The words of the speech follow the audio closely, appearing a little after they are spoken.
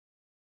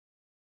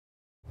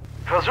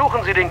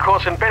Versuchen Sie, den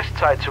Kurs in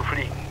Bestzeit zu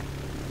fliegen.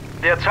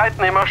 Der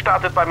Zeitnehmer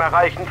startet beim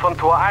Erreichen von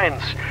Tor 1.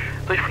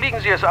 Durchfliegen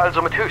Sie es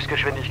also mit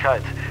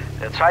Höchstgeschwindigkeit.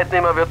 Der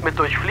Zeitnehmer wird mit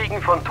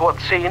Durchfliegen von Tor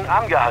 10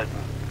 angehalten.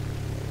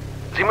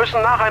 Sie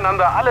müssen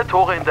nacheinander alle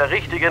Tore in der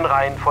richtigen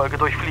Reihenfolge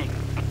durchfliegen.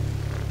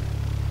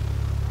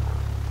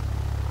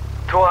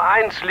 Tor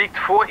 1 liegt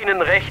vor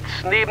Ihnen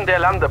rechts neben der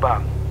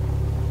Landebahn.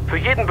 Für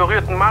jeden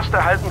berührten Mast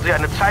erhalten Sie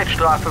eine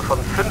Zeitstrafe von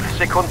 5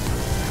 Sekunden.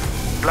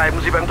 Bleiben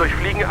Sie beim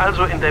Durchfliegen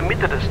also in der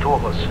Mitte des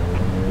Tores.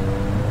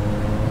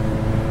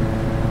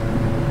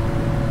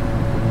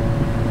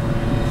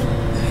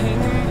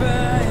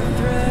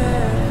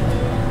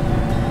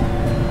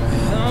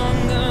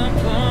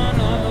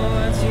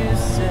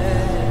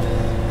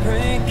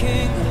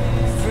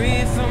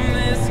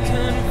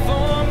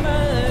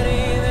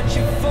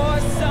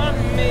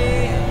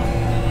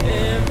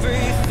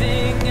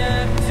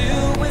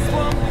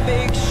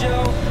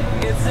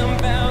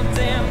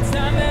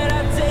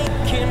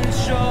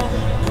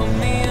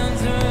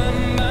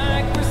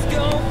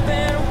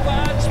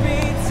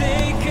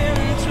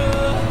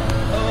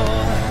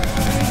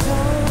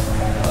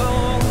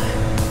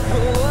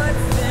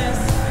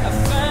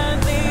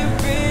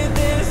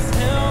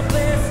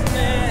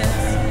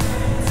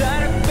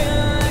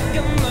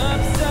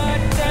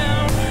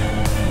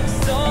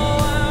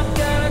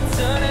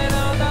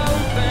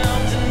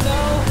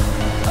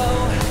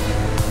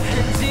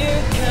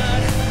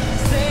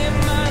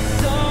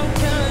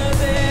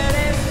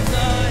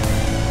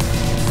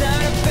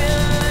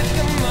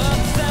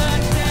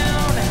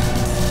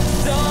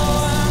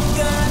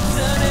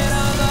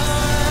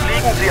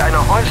 Sie eine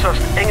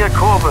äußerst enge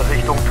Kurve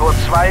Richtung Tor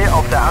 2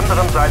 auf der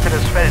anderen Seite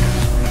des Feldes.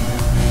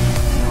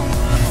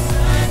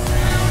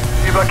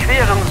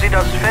 Überqueren Sie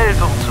das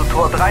Feld, um zu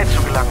Tor 3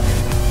 zu gelangen.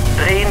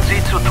 Drehen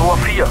Sie zu Tor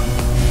 4.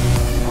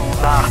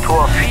 Nach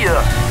Tor 4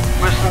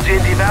 müssen Sie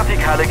in die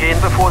Vertikale gehen,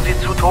 bevor Sie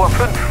zu Tor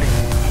 5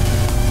 fliegen.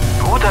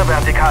 Guter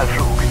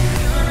Vertikalflug.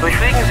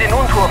 Durchfliegen Sie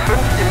nun Tor 5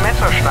 im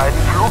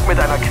Messerschneidenflug mit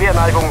einer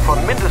Querneigung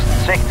von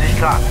mindestens 60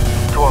 Grad.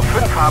 Tor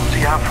 5 haben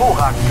Sie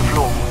hervorragend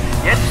geflogen.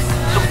 Jetzt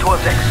zum Tor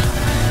 6.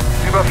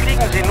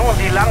 Überfliegen Sie nun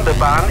die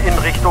Landebahn in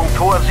Richtung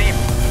Tor 7.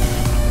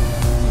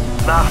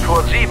 Nach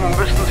Tor 7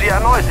 müssten Sie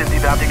erneut in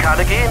die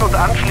Vertikale gehen und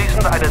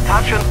anschließend eine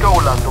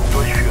Touch-and-Go-Landung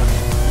durchführen.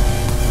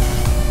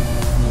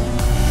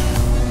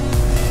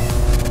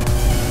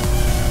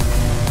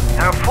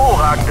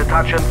 Hervorragende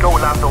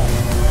Touch-and-Go-Landung.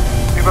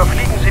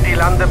 Überfliegen Sie die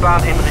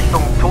Landebahn in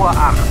Richtung Tor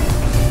 8.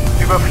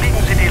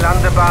 Überfliegen Sie die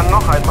Landebahn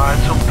noch einmal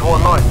zum Tor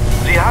 9.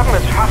 Sie haben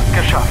es fast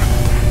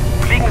geschafft.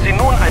 Fliegen Sie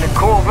nun eine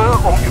Kurve,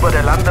 um über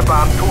der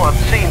Landebahn Tor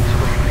 10 zu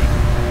durchfliegen.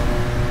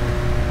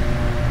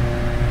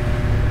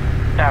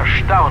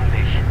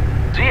 Erstaunlich.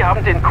 Sie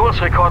haben den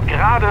Kursrekord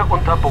gerade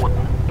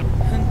unterboten.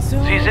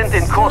 Sie sind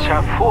den Kurs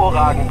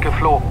hervorragend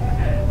geflogen.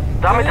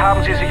 Damit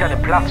haben Sie sich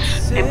einen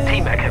Platz im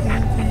Team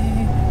erkämpft.